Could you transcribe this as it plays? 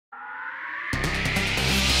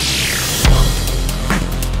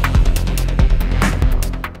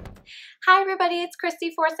Hi everybody, it's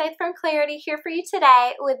Christy Forsyth from Clarity here for you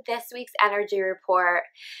today with this week's energy report.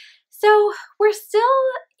 So we're still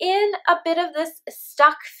in a bit of this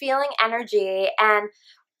stuck feeling energy, and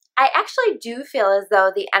I actually do feel as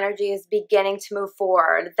though the energy is beginning to move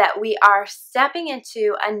forward, that we are stepping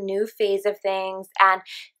into a new phase of things and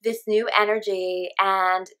this new energy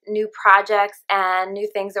and new projects and new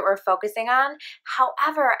things that we're focusing on.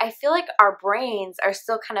 However, I feel like our brains are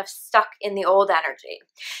still kind of stuck in the old energy.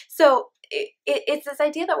 So it's this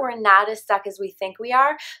idea that we're not as stuck as we think we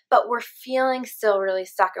are, but we're feeling still really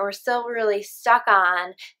stuck, and we're still really stuck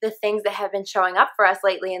on the things that have been showing up for us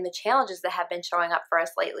lately and the challenges that have been showing up for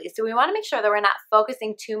us lately. So we want to make sure that we're not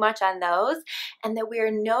focusing too much on those, and that we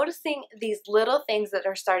are noticing these little things that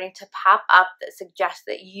are starting to pop up that suggest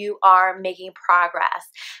that you are making progress,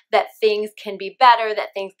 that things can be better,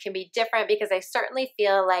 that things can be different, because I certainly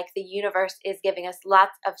feel like the universe is giving us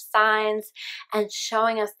lots of signs and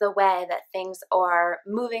showing us the way that things are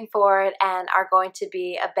moving forward and are going to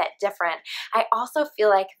be a bit different. I also feel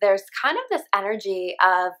like there's kind of this energy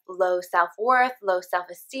of low self-worth, low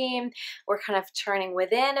self-esteem. We're kind of turning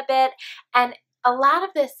within a bit, and a lot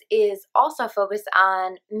of this is also focused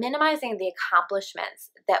on minimizing the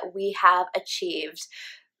accomplishments that we have achieved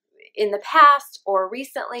in the past or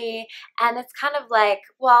recently, and it's kind of like,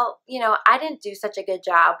 well, I didn't do such a good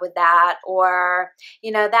job with that, or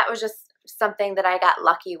that was just something that I got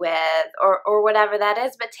lucky with, or whatever that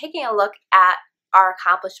is. But taking a look at our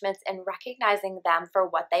accomplishments and recognizing them for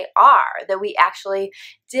what they are, that we actually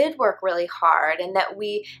did work really hard, and that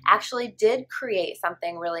we actually did create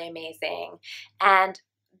something really amazing, and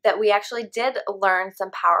that we actually did learn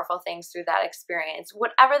some powerful things through that experience,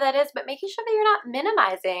 whatever that is. But making sure that you're not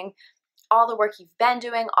minimizing all the work you've been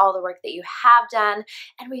doing, all the work that you have done.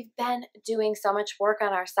 And we've been doing so much work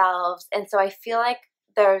on ourselves. And so I feel like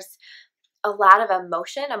there's a lot of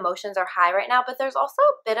emotion. Emotions are high right now, but there's also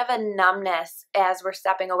a bit of a numbness as we're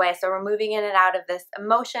stepping away. So we're moving in and out of this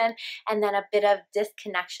emotion, and then a bit of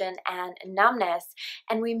disconnection and numbness.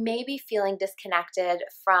 And we may be feeling disconnected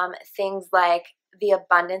from things like the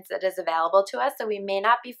abundance that is available to us. So we may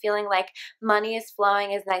not be feeling like money is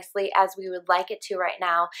flowing as nicely as we would like it to right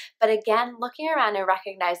now. But again, looking around and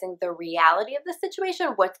recognizing the reality of the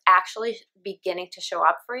situation, what's actually beginning to show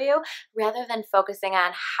up for you, rather than focusing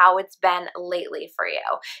on how it's been lately for you,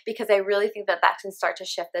 because I really think that that can start to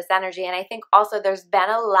shift this energy. And I think also there's been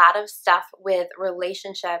a lot of stuff with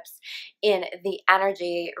relationships in the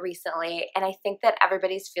energy recently, and I think that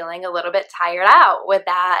everybody's feeling a little bit tired out with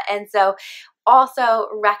that. And so also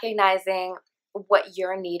recognizing what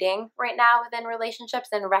you're needing right now within relationships,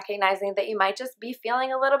 and recognizing that you might just be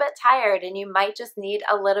feeling a little bit tired, and you might just need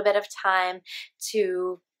a little bit of time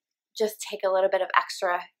to just take a little bit of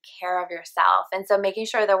extra care of yourself. And so making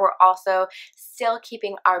sure that we're also still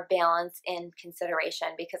keeping our balance in consideration,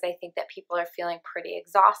 because I think that people are feeling pretty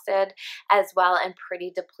exhausted as well, and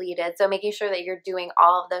pretty depleted. So making sure that you're doing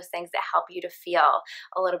all of those things that help you to feel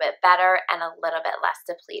a little bit better and a little bit less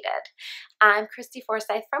depleted. I'm Christy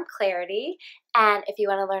Forsyth from Clarity, and if you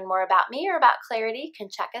want to learn more about me or about Clarity, you can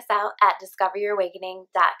check us out at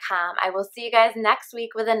discoveryyourawakening.com. I will see you guys next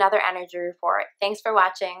week with another energy report. Thanks for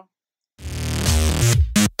watching.